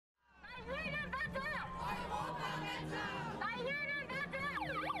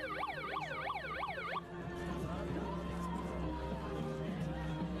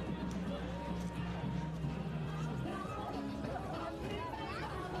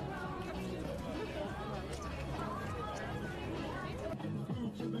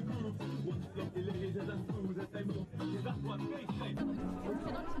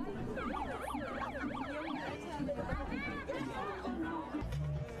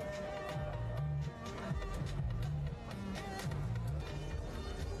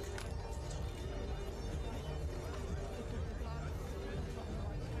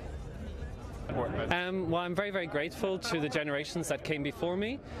important about it? Well, I'm very, very grateful to the generations that came before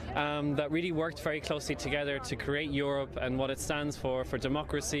me that really worked very closely together to create Europe and what it stands for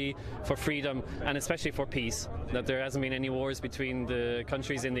democracy, for freedom, and especially for peace. That there hasn't been any wars between the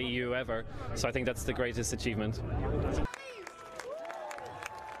countries in the EU ever. So I think that's the greatest achievement.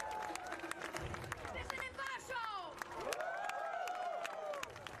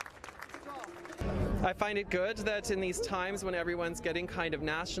 I find it good that in these times when everyone's getting kind of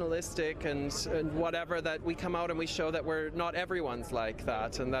nationalistic and whatever, that we come out and we show that not everyone's like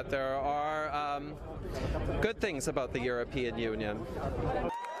that, and that there are good things about the European Union.